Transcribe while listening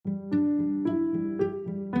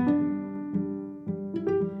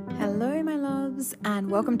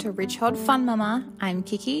welcome to Rich Hod Fun Mama. I'm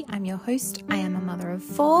Kiki, I'm your host. I am a mother of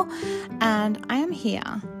 4, and I am here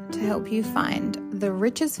to help you find the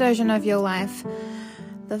richest version of your life,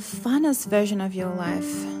 the funnest version of your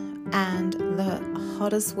life, and the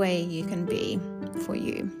hottest way you can be for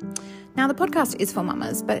you. Now, the podcast is for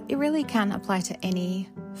mamas, but it really can apply to any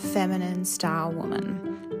feminine style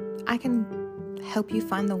woman. I can help you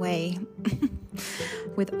find the way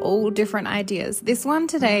with all different ideas. This one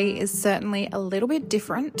today is certainly a little bit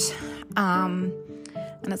different, and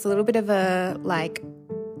it's a little bit of a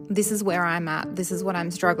this is where I'm at, this is what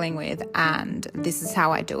I'm struggling with, and this is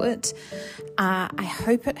how I do it. I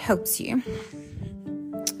hope it helps you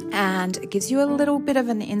and it gives you a little bit of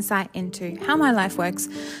an insight into how my life works,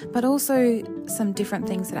 but also some different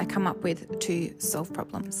things that I come up with to solve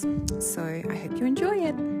problems. So I hope you enjoy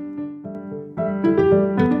it.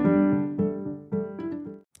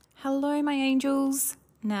 Hello, my angels.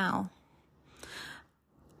 Now,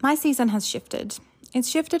 my season has shifted. It's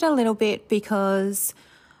shifted a little bit because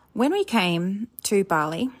when we moved to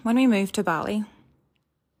Bali,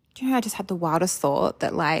 do you know, I just had the wildest thought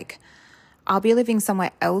that I'll be living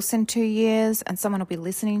somewhere else in 2 years and someone will be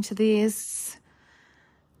listening to this.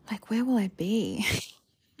 Where will I be?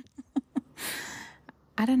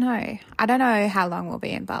 I don't know. I don't know how long we'll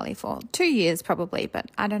be in Bali for. 2 years probably,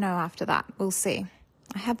 but I don't know after that. We'll see.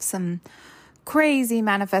 I have some crazy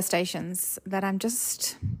manifestations that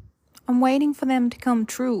I'm waiting for them to come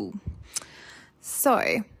true.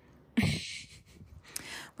 So,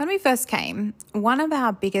 when we first came, one of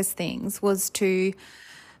our biggest things was to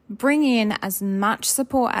bring in as much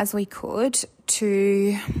support as we could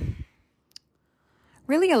to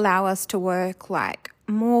really allow us to work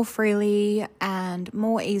more freely and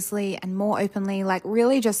more easily and more openly,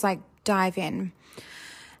 really just dive in.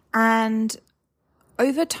 And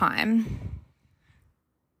over time,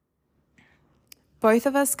 both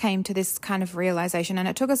of us came to this kind of realization, and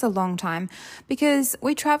it took us a long time because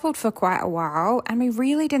we traveled for quite a while and we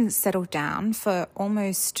really didn't settle down for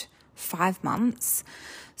almost 5 months.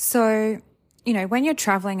 So, when you're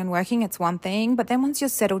traveling and working, it's one thing, but then once you're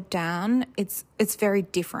settled down, it's very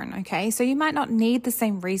different, okay? So you might not need the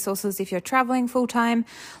same resources if you're traveling full-time.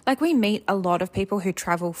 We meet a lot of people who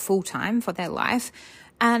travel full-time for their life,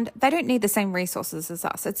 and they don't need the same resources as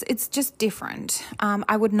us. It's just different.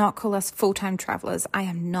 I would not call us full-time travelers. I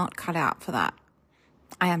am not cut out for that.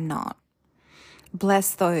 I am not.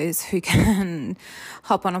 Bless those who can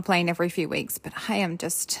hop on a plane every few weeks, but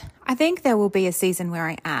I think there will be a season where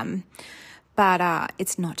I am, but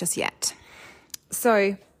it's not just yet.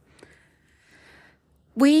 So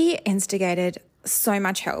we instigated so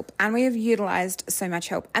much help and we have utilized so much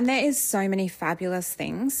help, and there is so many fabulous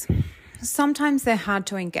things. Sometimes they're hard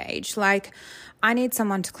to engage. I need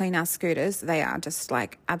someone to clean our scooters. They are just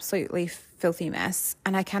absolutely filthy mess.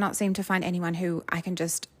 And I cannot seem to find anyone who I can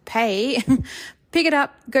just pay, pick it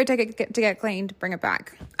up, go take it to get cleaned, bring it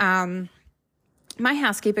back. My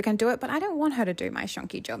housekeeper can do it, but I don't want her to do my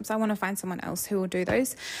shonky jobs. I want to find someone else who will do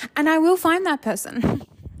those. And I will find that person.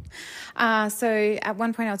 So at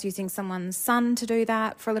one point I was using someone's son to do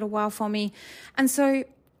that for a little while for me. And so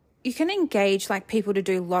you can engage people to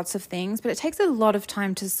do lots of things, but it takes a lot of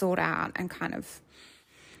time to sort out and kind of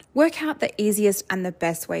work out the easiest and the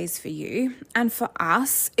best ways for you. And for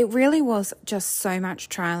us, it really was just so much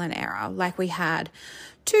trial and error. We had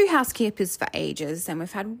 2 housekeepers for ages, and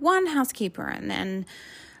we've had 1 housekeeper, and then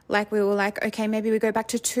we were okay, maybe we go back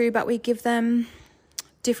to 2, but we give them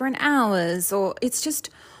different hours, or it's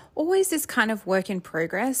just always this kind of work in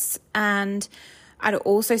progress. And I'd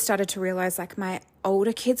also started to realize my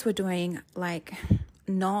older kids were doing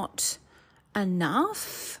not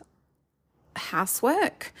enough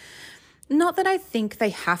housework. Not that I think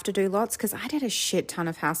they have to do lots, because I did a shit ton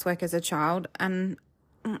of housework as a child, and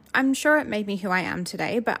I'm sure it made me who I am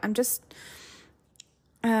today, but I'm just,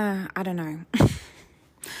 I don't know.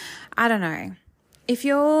 I don't know. If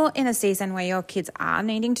you're in a season where your kids are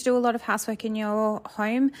needing to do a lot of housework in your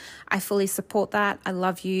home, I fully support that. I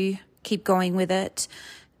love you. Keep going with it.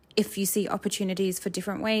 If you see opportunities for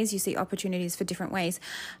different ways, you see opportunities for different ways.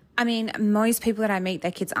 I mean, most people that I meet,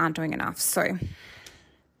 their kids aren't doing enough. So,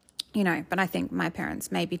 but I think my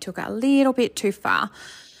parents maybe took it a little bit too far.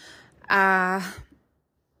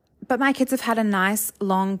 But my kids have had a nice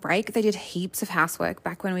long break. They did heaps of housework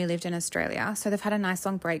back when we lived in Australia. So they've had a nice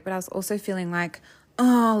long break, but I was also feeling they're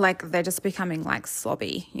just becoming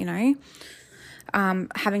slobby,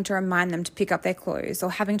 having to remind them to pick up their clothes,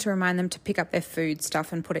 or having to remind them to pick up their food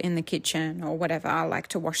stuff and put it in the kitchen or whatever,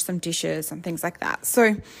 to wash some dishes and things like that.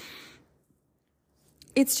 So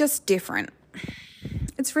it's just different.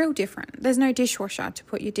 It's real different. There's no dishwasher to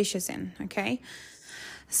put your dishes in, okay?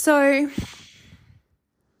 So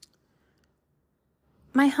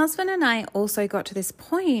my husband and I also got to this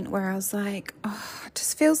point where I was like, oh, it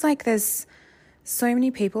just feels like there's so many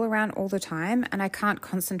people around all the time and I can't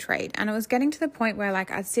concentrate. And it was getting to the point where like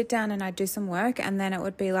I'd sit down and I'd do some work and then it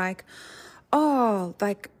would be like, oh,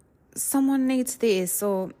 like someone needs this.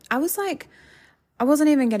 Or I wasn't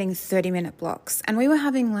even getting 30-minute blocks. And we were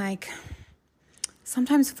having like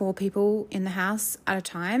sometimes 4 people in the house at a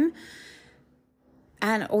time.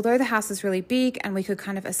 And although the house is really big and we could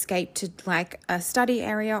kind of escape to like a study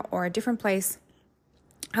area or a different place,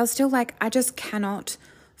 I was still like, I just cannot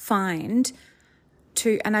find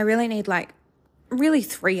and I really need like really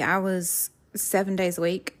 3 hours, 7 days a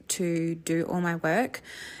week to do all my work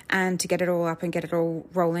and to get it all up and get it all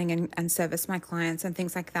rolling and service my clients and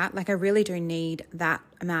things like that. Like I really do need that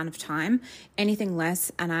amount of time. Anything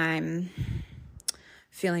less and I'm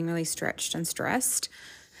feeling really stretched and stressed.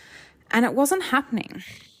 And it wasn't happening.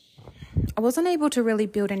 I wasn't able to really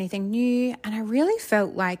build anything new. And I really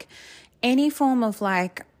felt like any form of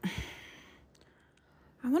like,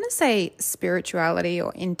 I want to say spirituality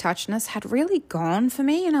or in touchness had really gone for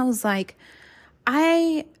me. And I was like,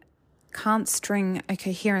 I can't string a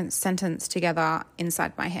coherent sentence together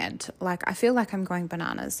inside my head. Like I feel like I'm going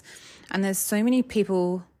bananas. And there's so many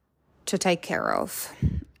people to take care of.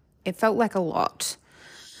 It felt like a lot.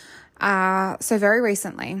 So very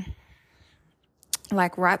recently,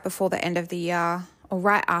 like right before the end of the year or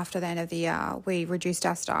right after the end of the year, we reduced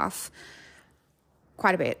our staff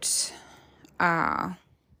quite a bit.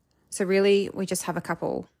 So really we just have a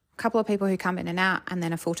couple of people who come in and out and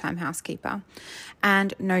then a full-time housekeeper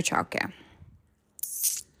and no childcare.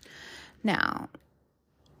 Now,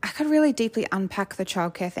 I could really deeply unpack the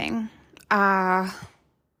childcare thing.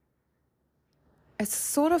 It's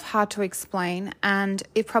sort of hard to explain and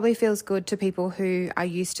it probably feels good to people who are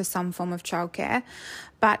used to some form of childcare,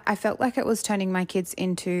 but I felt like it was turning my kids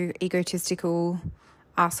into egotistical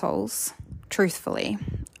assholes, truthfully.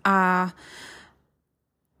 I've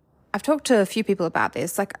talked to a few people about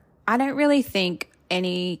this. Like, I don't really think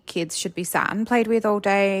any kids should be sat and played with all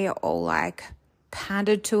day or like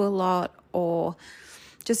pandered to a lot or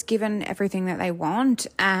just given everything that they want.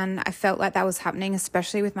 And I felt like that was happening,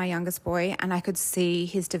 especially with my youngest boy. And I could see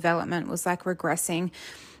his development was like regressing,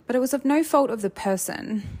 but it was of no fault of the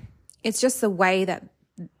person. It's just the way that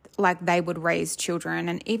like they would raise children.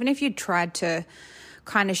 And even if you tried to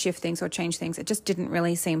kind of shift things or change things, it just didn't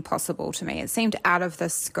really seem possible to me. It seemed out of the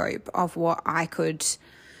scope of what I could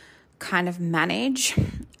kind of manage.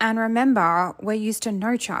 And remember, we're used to no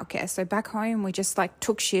childcare. So back home, we just like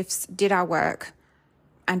took shifts, did our work,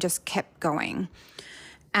 and just kept going.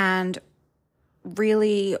 And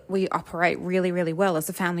really, we operate really, really well as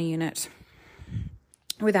a family unit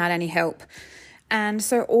without any help. And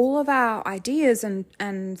so all of our ideas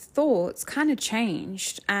and thoughts kind of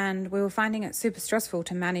changed, and we were finding it super stressful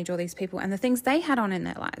to manage all these people and the things they had on in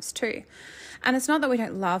their lives too. And it's not that we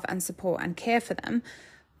don't love and support and care for them,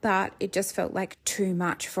 but it just felt like too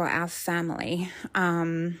much for our family.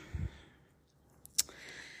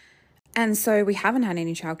 And so we haven't had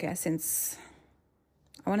any childcare since,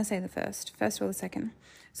 I want to say the first or the second.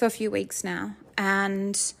 So a few weeks now.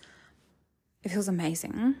 And it feels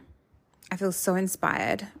amazing. I feel so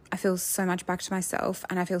inspired. I feel so much back to myself.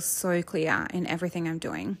 And I feel so clear in everything I'm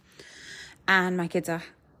doing. And my kids are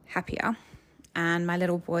happier. And my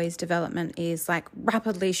little boy's development is like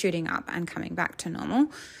rapidly shooting up and coming back to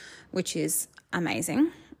normal, which is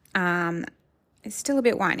amazing. It's still a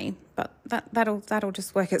bit whiny, but that'll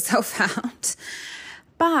just work itself out.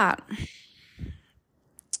 But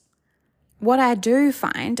what I do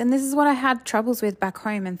find, and this is what I had troubles with back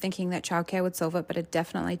home and thinking that childcare would solve it, but it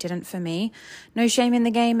definitely didn't for me. No shame in the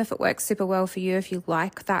game if it works super well for you, if you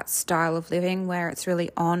like that style of living where it's really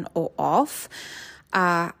on or off.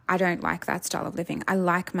 I don't like that style of living. I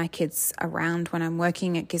like my kids around when I'm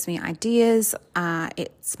working. It gives me ideas.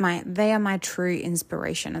 They are my true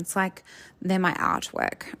inspiration. It's like they're my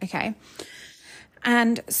artwork. Okay.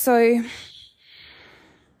 And so,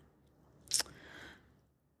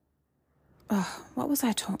 what was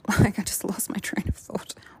I talking? Like, I just lost my train of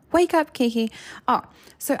thought. Wake up, Kiki. But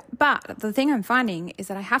the thing I'm finding is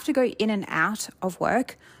that I have to go in and out of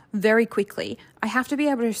work very quickly. I have to be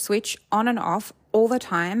able to switch on and off all the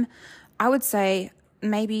time. I would say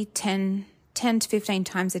maybe 10 to 15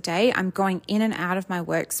 times a day. I'm going in and out of my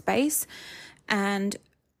workspace. And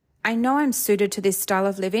I know I'm suited to this style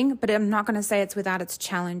of living, but I'm not going to say it's without its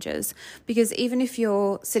challenges, because even if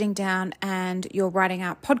you're sitting down and you're writing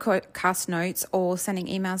out podcast notes or sending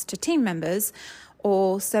emails to team members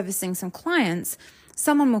or servicing some clients,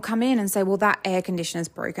 someone will come in and say, well, that air conditioner's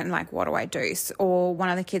broken. Like, what do I do? Or one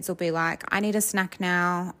of the kids will be like, I need a snack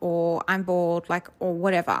now, or I'm bored, like, or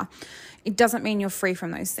whatever. It doesn't mean you're free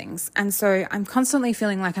from those things. And so I'm constantly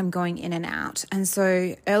feeling like I'm going in and out. And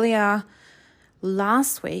so earlier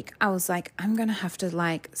last week, I was like, I'm going to have to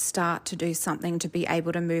like start to do something to be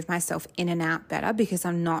able to move myself in and out better, because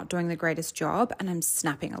I'm not doing the greatest job and I'm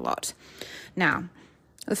snapping a lot. Now,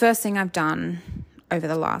 the first thing I've done over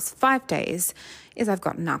the last 5 days is I've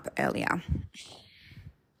gotten up earlier.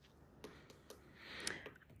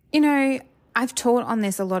 You know, I've taught on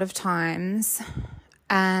this a lot of times,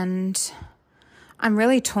 and I'm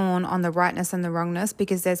really torn on the rightness and the wrongness,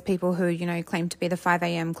 because there's people who, you know, claim to be the 5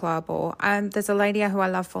 a.m. club, or there's a lady who I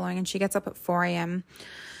love following, and she gets up at 4 a.m.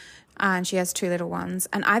 And she has 2 little ones.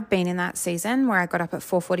 And I've been in that season where I got up at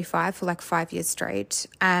 4:45 for like 5 years straight.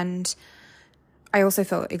 And I also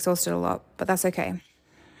felt exhausted a lot, but that's okay.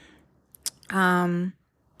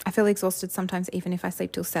 I feel exhausted sometimes even if I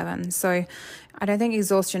sleep till 7. So I don't think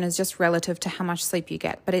exhaustion is just relative to how much sleep you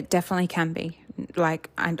get, but it definitely can be. Like,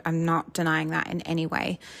 I'm not denying that in any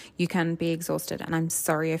way. You can be exhausted, and I'm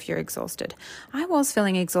sorry if you're exhausted. I was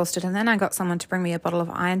feeling exhausted, and then I got someone to bring me a bottle of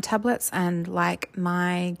iron tablets, and like,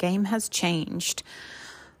 my game has changed.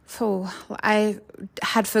 So I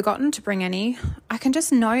had forgotten to bring any. I can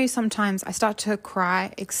just know sometimes I start to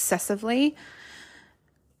cry excessively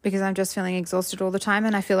because I'm just feeling exhausted all the time,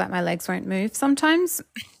 and I feel like my legs won't move sometimes.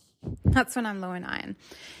 That's when I'm low in iron.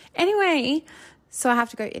 Anyway, so I have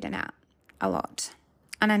to go in and out a lot,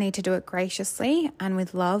 and I need to do it graciously and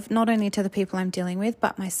with love, not only to the people I'm dealing with,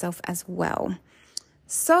 but myself as well.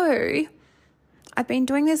 So I've been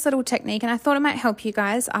doing this little technique, and I thought it might help you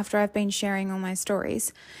guys after I've been sharing all my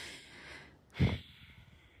stories.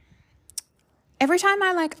 Every time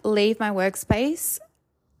I like leave my workspace,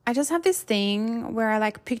 I just have this thing where I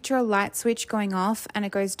like picture a light switch going off and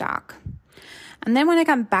it goes dark. And then when I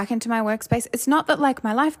come back into my workspace, it's not that like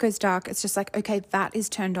my life goes dark. It's just like, okay, that is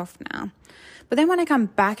turned off now. But then when I come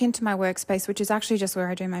back into my workspace, which is actually just where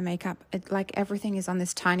I do my makeup, like everything is on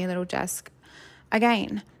this tiny little desk.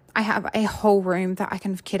 Again, I have a whole room that I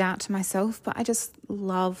can kit out to myself, but I just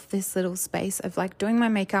love this little space of like doing my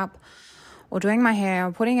makeup or doing my hair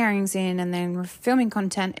or putting earrings in and then filming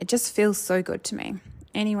content. It just feels so good to me.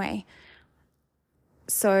 Anyway,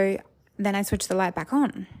 so then I switch the light back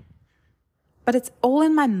on. But it's all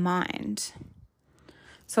in my mind.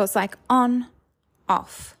 So it's like on,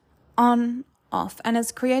 off, on, off. And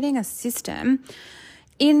it's creating a system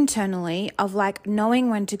internally of like knowing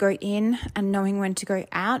when to go in and knowing when to go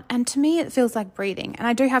out. And to me, it feels like breathing. And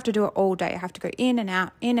I do have to do it all day. I have to go in and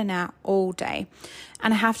out all day.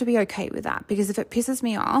 And I have to be okay with that, because if it pisses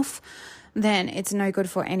me off, then it's no good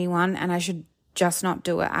for anyone, and I should just not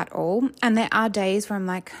do it at all. And there are days where I'm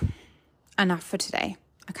like, enough for today.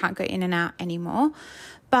 I can't go in and out anymore.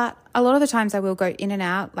 But a lot of the times I will go in and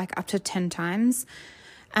out like up to 10 times.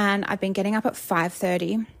 And I've been getting up at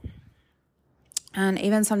 5:30. And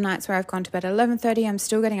even some nights where I've gone to bed at 11:30, I'm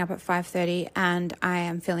still getting up at 5:30, and I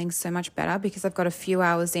am feeling so much better because I've got a few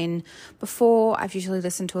hours in before. I've usually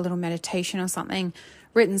listened to a little meditation or something,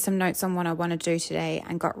 written some notes on what I want to do today,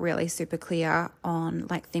 and got really super clear on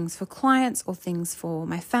like things for clients or things for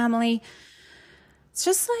my family. It's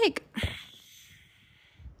just like,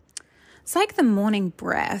 it's like the morning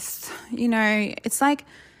breath, you know. It's like,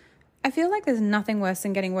 I feel like there's nothing worse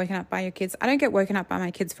than getting woken up by your kids. I don't get woken up by my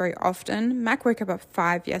kids very often. Mac woke up at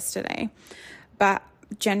 5 yesterday, but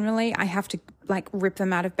generally I have to like rip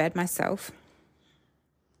them out of bed myself.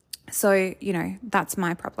 So, you know, that's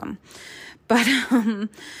my problem. But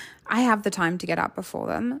I have the time to get up before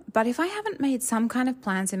them. But if I haven't made some kind of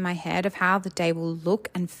plans in my head of how the day will look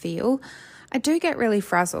and feel, I do get really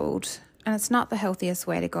frazzled, and it's not the healthiest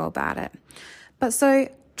way to go about it. But so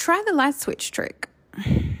try the light switch trick.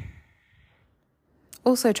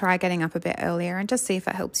 Also try getting up a bit earlier and just see if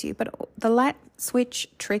it helps you. But the light switch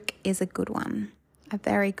trick is a good one, a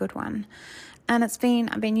very good one. And I've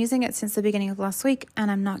been using it since the beginning of last week, and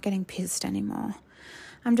I'm not getting pissed anymore.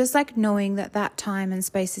 I'm just like knowing that that time and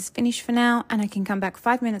space is finished for now, and I can come back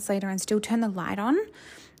 5 minutes later and still turn the light on.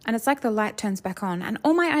 And it's like the light turns back on and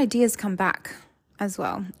all my ideas come back as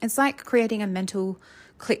well. It's like creating a mental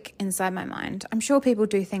click inside my mind. I'm sure people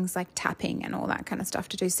do things like tapping and all that kind of stuff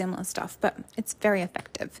to do similar stuff, but it's very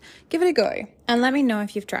effective. Give it a go and let me know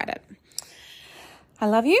if you've tried it. I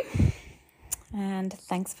love you, and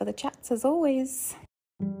thanks for the chats as always.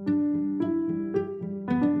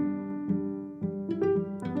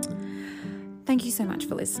 Thank you so much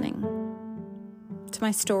for listening to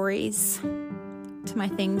my stories, to my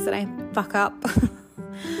things that I fuck up.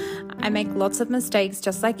 I make lots of mistakes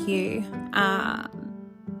just like you.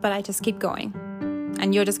 but I just keep going.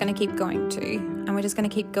 And you're just going to keep going too. And we're just going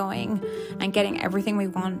to keep going and getting everything we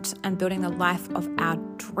want and building the life of our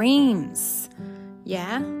dreams.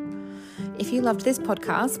 Yeah? If you loved this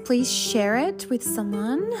podcast, please share it with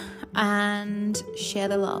someone and share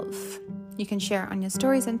the love. You can share it on your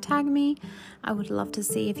stories and tag me. I would love to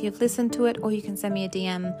see if you've listened to it, or you can send me a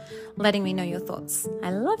DM letting me know your thoughts.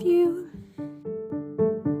 I love you.